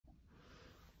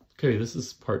Okay, this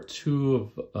is part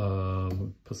 2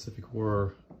 of Pacific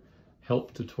War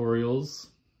help tutorials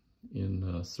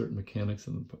in certain mechanics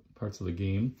and parts of the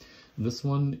game. And this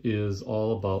one is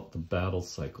all about the battle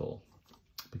cycle,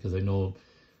 because I know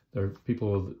there are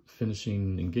people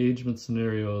finishing engagement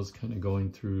scenarios, kind of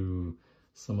going through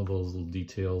some of those little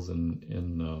details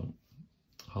and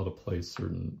how to play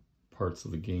certain parts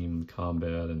of the game,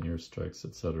 combat and airstrikes,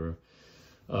 etc.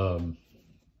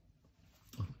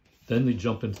 Then they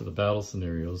jump into the battle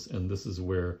scenarios, and this is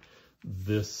where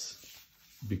this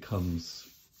becomes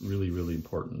really, really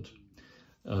important.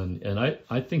 And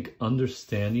I think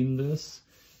understanding this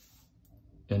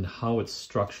and how it's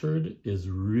structured is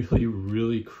really,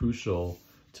 really crucial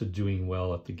to doing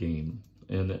well at the game.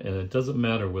 And it doesn't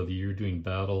matter whether you're doing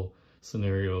battle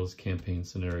scenarios, campaign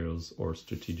scenarios, or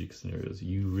strategic scenarios.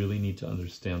 You really need to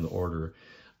understand the order.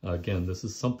 Again, this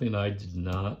is something I did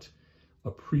not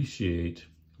appreciate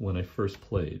when I first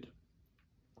played,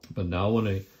 but now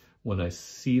when I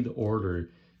see the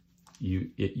order,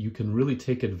 you can really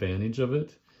take advantage of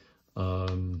it,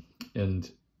 and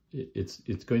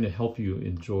it's going to help you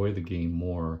enjoy the game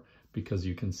more, because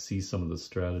you can see some of the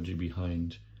strategy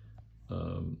behind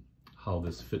how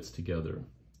this fits together.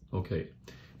 Okay,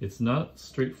 it's not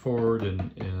straightforward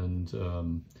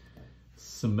and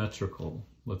symmetrical,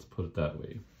 let's put it that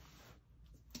way.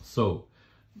 So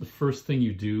the first thing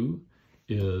you do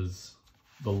is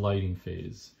the lighting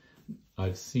phase.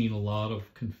 I've seen a lot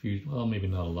of confusion, well, maybe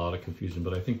not a lot of confusion,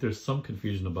 but I think there's some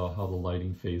confusion about how the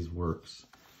lighting phase works.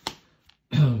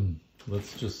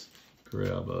 Let's just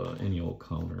grab any old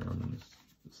counter.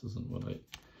 This isn't what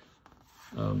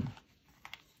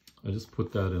I just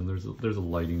put that in. There's a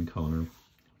lighting counter,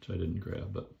 which I didn't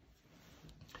grab, but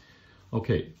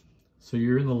okay. So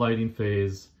you're in the lighting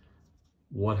phase.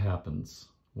 What happens?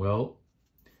 Well,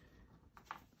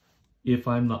 if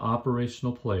I'm the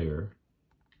operational player,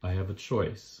 I have a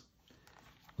choice.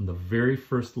 On the very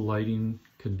first lighting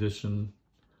condition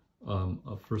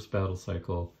of first battle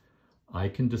cycle, I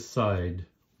can decide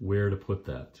where to put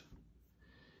that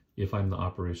if I'm the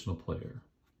operational player.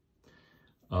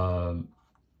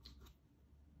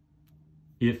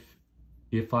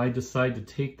 If I decide to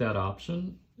take that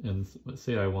option, and let's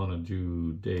say I want to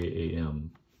do day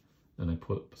AM, and I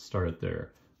start it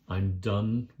there, I'm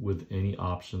done with any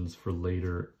options for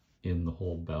later in the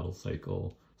whole battle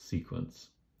cycle sequence.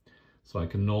 So I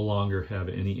can no longer have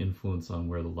any influence on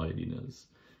where the lighting is.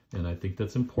 And I think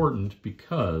that's important,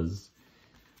 because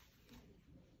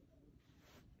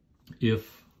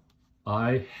if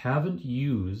I haven't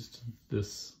used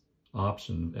this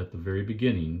option at the very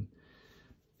beginning,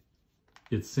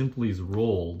 it simply is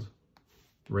rolled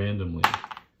randomly.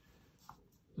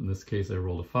 In this case, I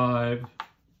rolled a 5.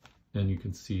 And you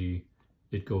can see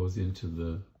it goes into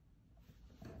the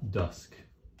dusk,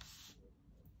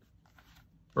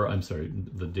 or I'm sorry,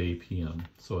 the day PM,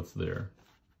 so it's there.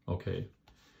 Okay.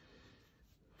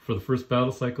 For the first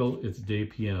battle cycle, it's day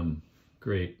PM.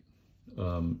 Great.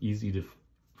 Easy to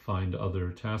find other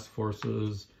task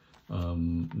forces.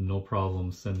 No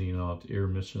problem sending out air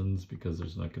missions, because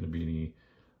there's not going to be any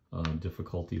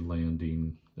difficulty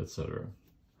landing, etc.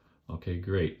 Okay,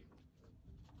 great.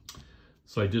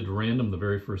 So I did random the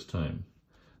very first time.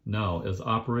 Now, as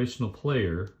operational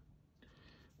player,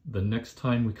 the next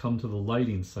time we come to the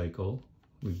lighting cycle,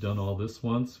 we've done all this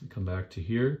once, we come back to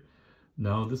here.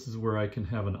 Now this is where I can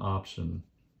have an option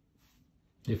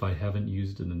if I haven't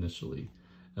used it initially.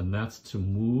 And that's to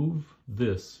move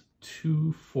this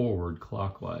 2 forward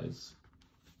clockwise.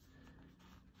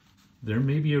 There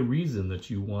may be a reason that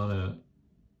you want to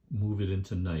move it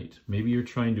into night. Maybe you're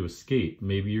trying to escape.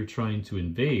 Maybe you're trying to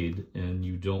invade and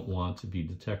you don't want to be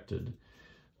detected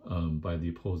by the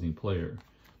opposing player.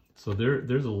 So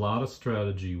there's a lot of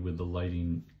strategy with the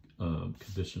lighting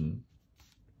condition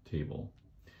table.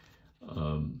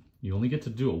 You only get to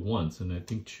do it once, and I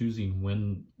think choosing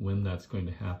when that's going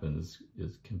to happen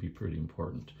can be pretty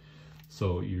important.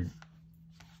 So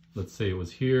let's say it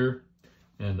was here,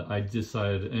 and I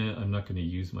decided I'm not going to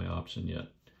use my option yet.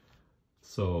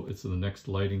 So it's in the next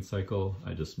lighting cycle,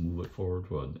 I just move it forward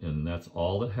one, and that's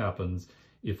all that happens.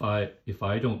 If I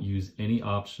don't use any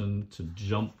option to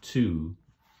jump to,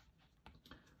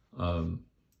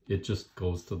 it just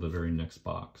goes to the very next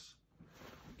box.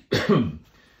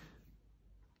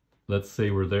 Let's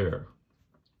say we're there,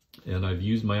 and I've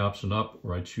used my option up,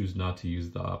 or I choose not to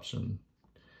use the option.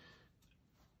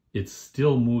 It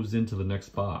still moves into the next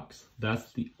box.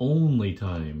 That's the only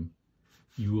time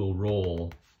you will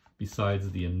roll besides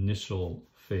the initial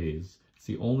phase. It's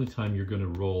the only time you're going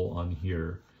to roll on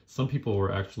here. Some people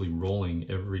were actually rolling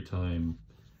every time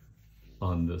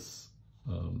on this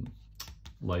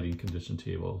lighting condition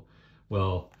table.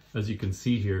 Well, as you can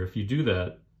see here, if you do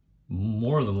that,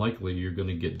 more than likely you're going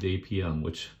to get day PM,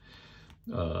 which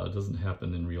doesn't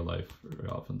happen in real life very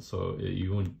often. So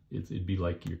it'd be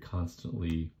like you're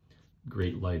constantly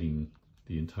great lighting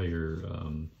the entire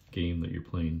game that you're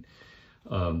playing.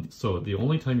 So the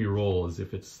only time you roll is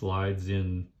if it slides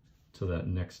in to that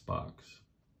next box.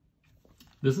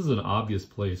 This is an obvious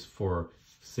place for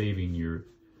saving your,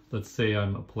 let's say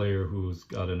I'm a player who's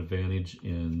got an advantage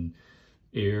in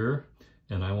air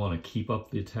and I want to keep up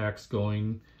the attacks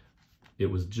going. It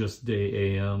was just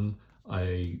day AM.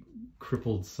 I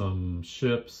crippled some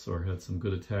ships or had some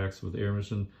good attacks with air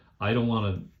mission. I don't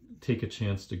want to take a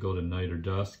chance to go to night or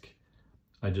dusk.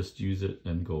 I just use it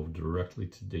and go directly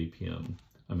to day PM.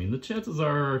 I mean, the chances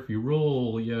are if you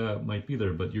roll, yeah, it might be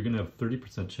there, but you're going to have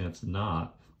 30% chance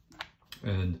not.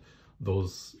 And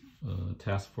those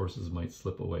task forces might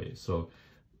slip away. So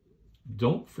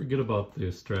don't forget about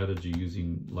the strategy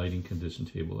using lighting condition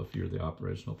table if you're the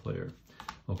operational player.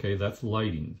 Okay, that's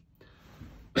lighting.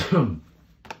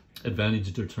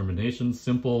 Advantage determination,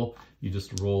 simple. You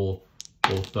just roll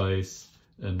both dice,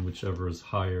 and whichever is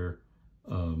higher,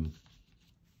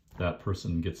 that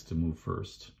person gets to move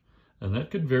first. And that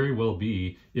could very well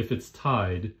be, if it's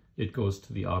tied, it goes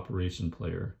to the operation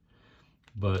player.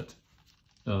 But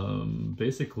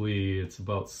basically, it's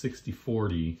about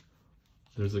 60-40.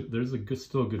 There's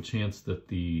still a good chance that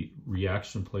the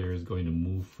reaction player is going to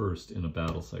move first in a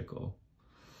battle cycle.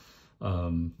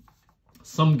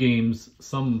 Some games,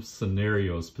 some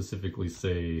scenarios specifically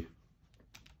say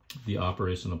the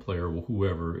operational player,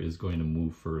 whoever, is going to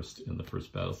move first in the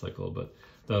first battle cycle, but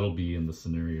that'll be in the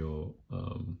scenario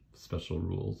special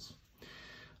rules.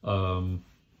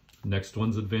 Next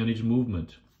one's advantage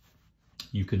movement.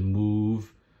 You can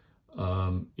move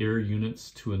air units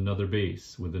to another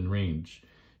base within range.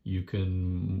 You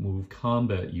can move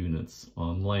combat units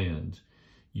on land.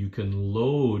 You can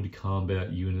load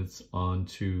combat units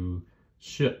onto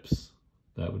ships.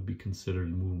 That would be considered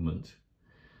movement.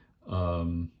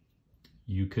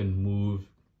 You can move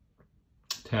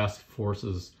task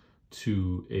forces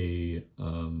to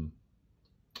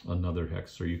another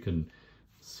hex, or you can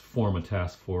form a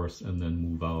task force and then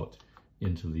move out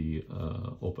into the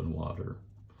open water.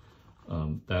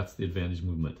 That's the advantage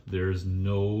movement. There's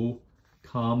no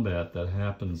combat that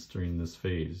happens during this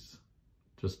phase.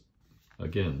 Just,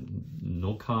 again,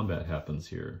 no combat happens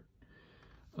here.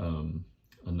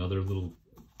 Another little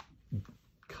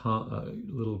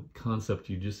concept,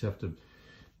 you just have to,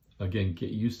 again,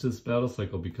 get used to this battle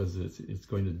cycle, because it's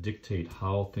going to dictate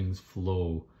how things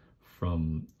flow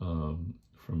from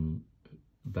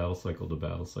battle cycle to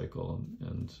battle cycle,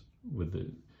 and with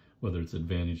the, whether it's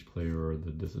advantage player or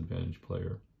the disadvantage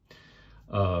player.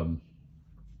 So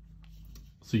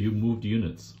you moved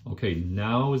units. Okay,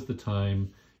 now is the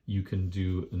time you can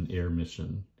do an air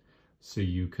mission. So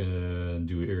you can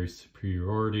do area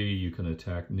superiority, you can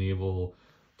attack naval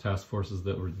task forces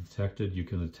that were detected, you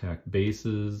can attack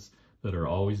bases that are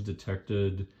always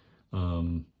detected,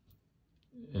 and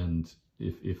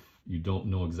if you don't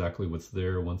know exactly what's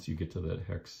there, once you get to that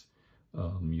hex,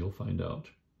 you'll find out.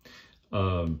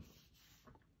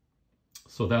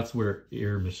 So that's where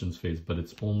air missions phase, but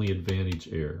it's only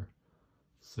advantage air.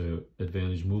 So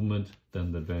advantage movement,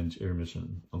 then the advantage air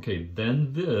mission. Okay,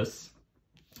 then this,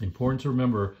 important to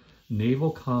remember,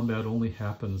 naval combat only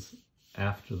happens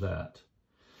after that.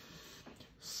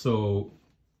 So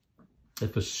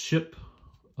if a ship,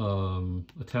 a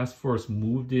task force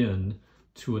moved in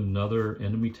to another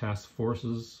enemy task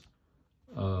force's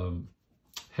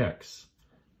hex,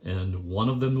 and one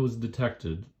of them was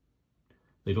detected,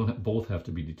 they don't both have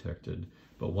to be detected,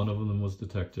 but one of them was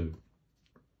detected,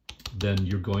 then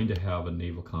you're going to have a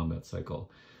naval combat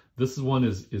cycle. This one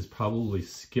is probably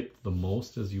skipped the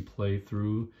most as you play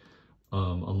through,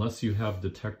 unless you have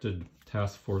detected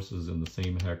task forces in the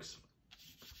same hex.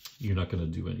 You're not going to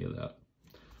do any of that.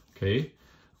 Okay,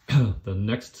 the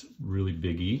next really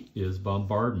biggie is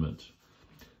bombardment.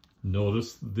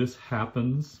 Notice this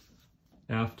happens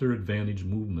after advantage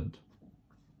movement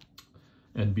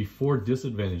and before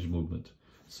disadvantage movement.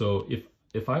 So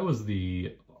if I was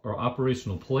the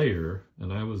operational player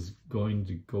and I was going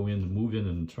to go in and move in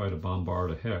and try to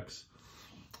bombard a hex,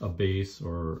 a base,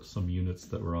 or some units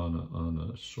that were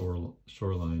on a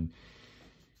shoreline,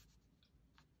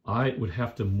 I would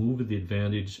have to move the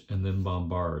advantage and then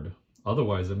bombard.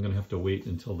 Otherwise, I'm going to have to wait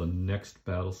until the next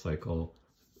battle cycle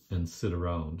and sit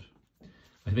around.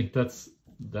 I think that's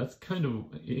kind of,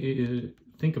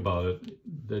 think about it,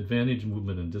 the advantage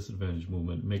movement and disadvantage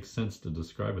movement makes sense to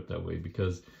describe it that way,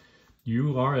 because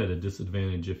you are at a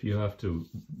disadvantage if you have to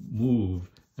move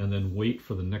and then wait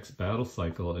for the next battle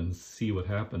cycle and see what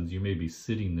happens. You may be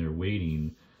sitting there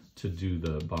waiting to do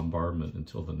the bombardment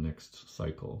until the next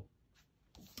cycle.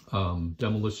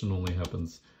 Demolition only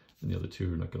happens in the other two.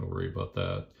 We're not going to worry about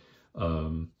that.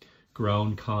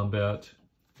 Ground combat,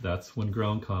 that's when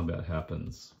ground combat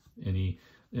happens. Any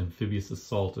amphibious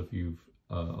assault, if you've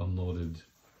unloaded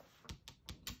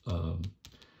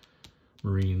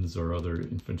Marines or other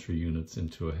infantry units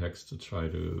into a hex to try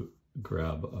to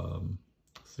grab,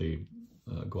 say,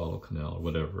 Guadalcanal or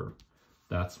whatever,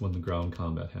 that's when the ground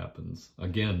combat happens.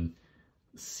 Again,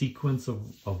 sequence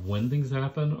of when things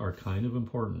happen are kind of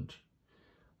important.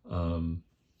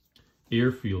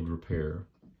 Airfield repair.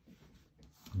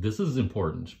 This is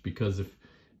important because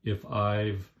if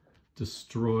I've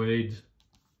destroyed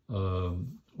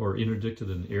or interdicted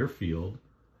an airfield,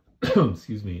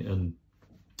 excuse me, and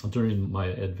during my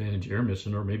advantage air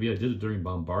mission, or maybe I did it during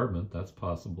bombardment, that's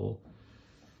possible,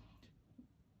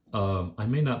 I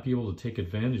may not be able to take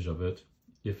advantage of it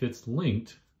if it's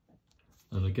linked.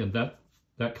 And again,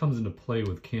 that comes into play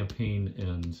with campaign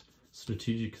and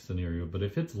strategic scenario, but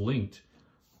if it's linked,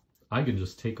 I can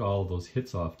just take all of those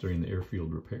hits off during the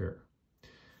airfield repair.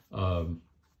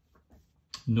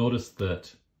 Notice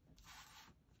that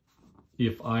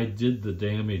if I did the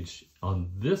damage on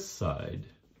this side,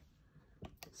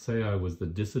 say I was the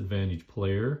disadvantaged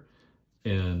player,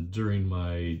 and during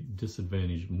my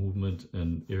disadvantaged movement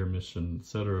and air mission,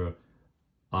 etc.,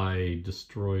 I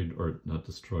destroyed, or not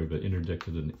destroyed, but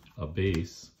interdicted a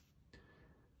base,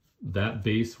 that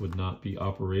base would not be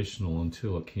operational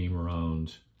until it came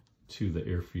around to the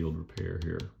airfield repair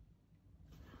here.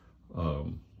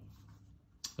 And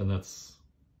that's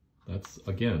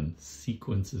again,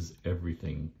 sequence is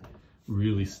everything.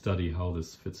 Really study how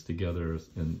this fits together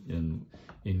in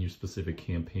your specific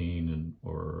campaign and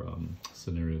or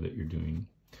scenario that you're doing.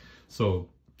 So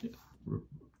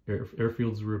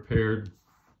airfields were repaired,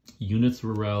 units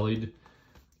were rallied.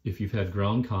 If you've had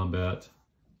ground combat,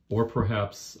 or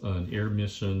perhaps an air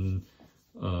mission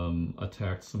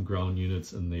attacked some ground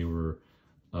units and they were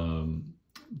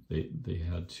they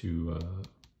had to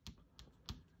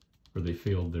or they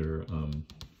failed their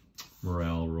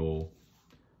morale roll,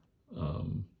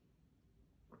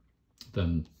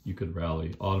 then you could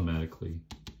rally automatically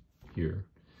here.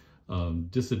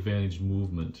 Disadvantaged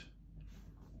movement.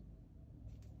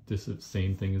 This is the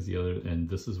same thing as the other, and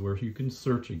this is where you can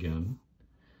search again.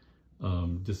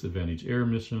 Disadvantaged air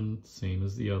mission, same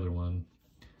as the other one.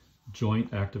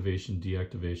 Joint activation,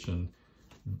 deactivation.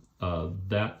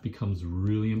 That becomes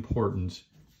really important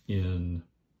in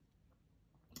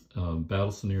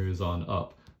battle scenarios on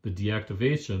up. The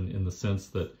deactivation, in the sense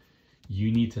that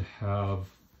you need to have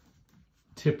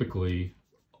typically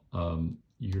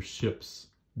your ships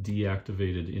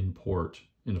deactivated in port,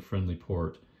 in a friendly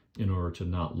port, in order to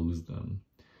not lose them.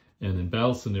 And in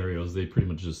battle scenarios, they pretty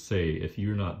much just say, if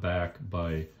you're not back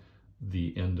by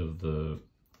the end of the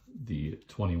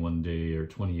 21-day or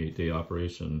 28-day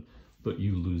operation, but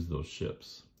you lose those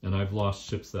ships. And I've lost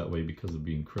ships that way because of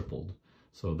being crippled.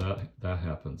 So that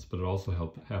happens, but it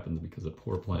also happens because of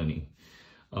poor planning.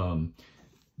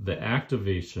 The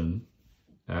activation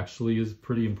actually is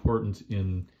pretty important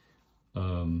in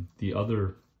the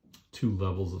other two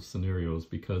levels of scenarios,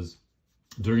 because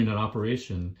during an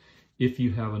operation, if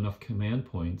you have enough command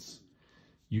points,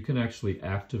 you can actually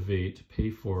activate,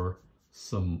 pay for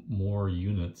some more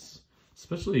units,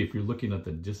 especially if you're looking at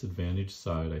the disadvantaged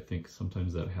side. I think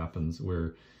sometimes that happens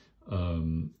where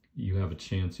you have a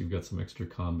chance, you've got some extra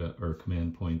combat or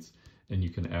command points, and you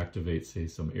can activate, say,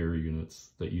 some air units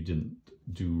that you didn't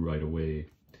do right away.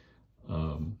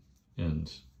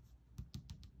 And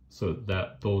so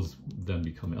those then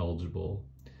become eligible.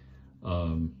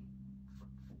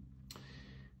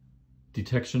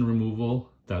 Detection removal,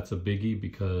 that's a biggie,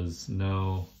 because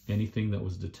now anything that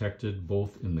was detected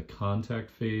both in the contact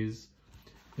phase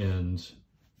and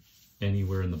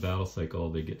anywhere in the battle cycle,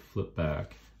 they get flipped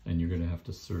back, and you're going to have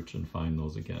to search and find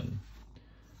those again.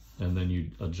 And then you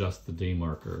adjust the day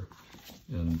marker.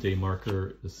 And day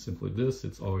marker is simply this.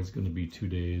 It's always going to be 2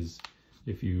 days.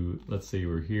 If you, let's say you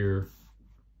were here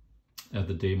at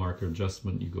the day marker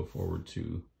adjustment, you go forward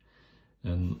 2.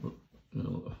 And you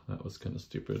know, that was kind of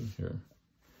stupid here.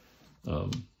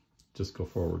 Just go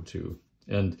forward 2.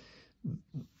 And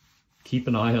keep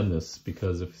an eye on this,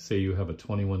 because if, say, you have a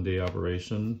 21-day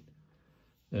operation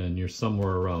and you're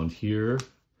somewhere around here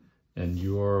and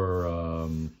you're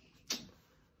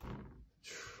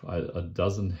a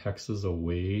dozen hexes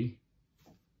away,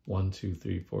 1, 2,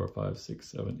 3, 4, 5, 6,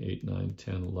 7, 8, 9,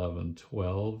 10, 11,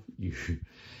 12,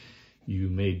 you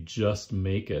may just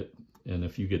make it. And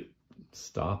if you get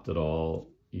stopped at all,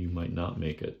 you might not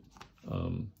make it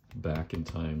back in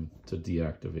time to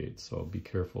deactivate. So be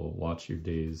careful. Watch your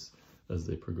days as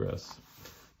they progress.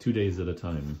 2 days at a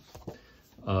time.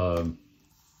 And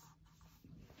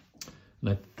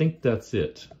I think that's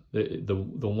it. The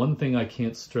one thing I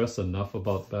can't stress enough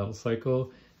about Battle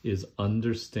Cycle is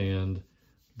understand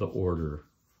the order,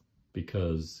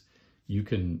 because you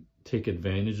can take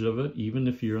advantage of it. Even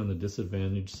if you're on the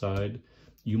disadvantaged side,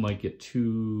 you might get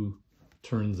 2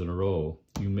 turns in a row.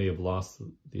 You may have lost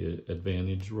the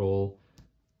advantage roll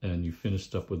and you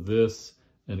finished up with this,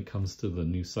 and it comes to the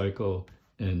new cycle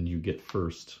and you get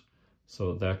first.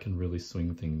 So that can really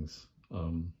swing things.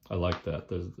 I like that.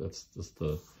 That's just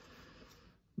the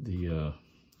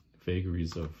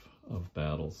vagaries of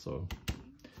battle. So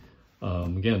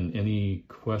again, any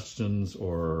questions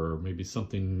or maybe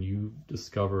something you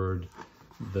discovered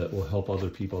that will help other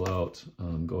people out,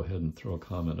 go ahead and throw a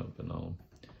comment up, and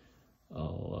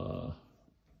I'll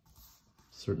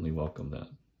certainly welcome that.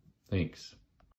 Thanks.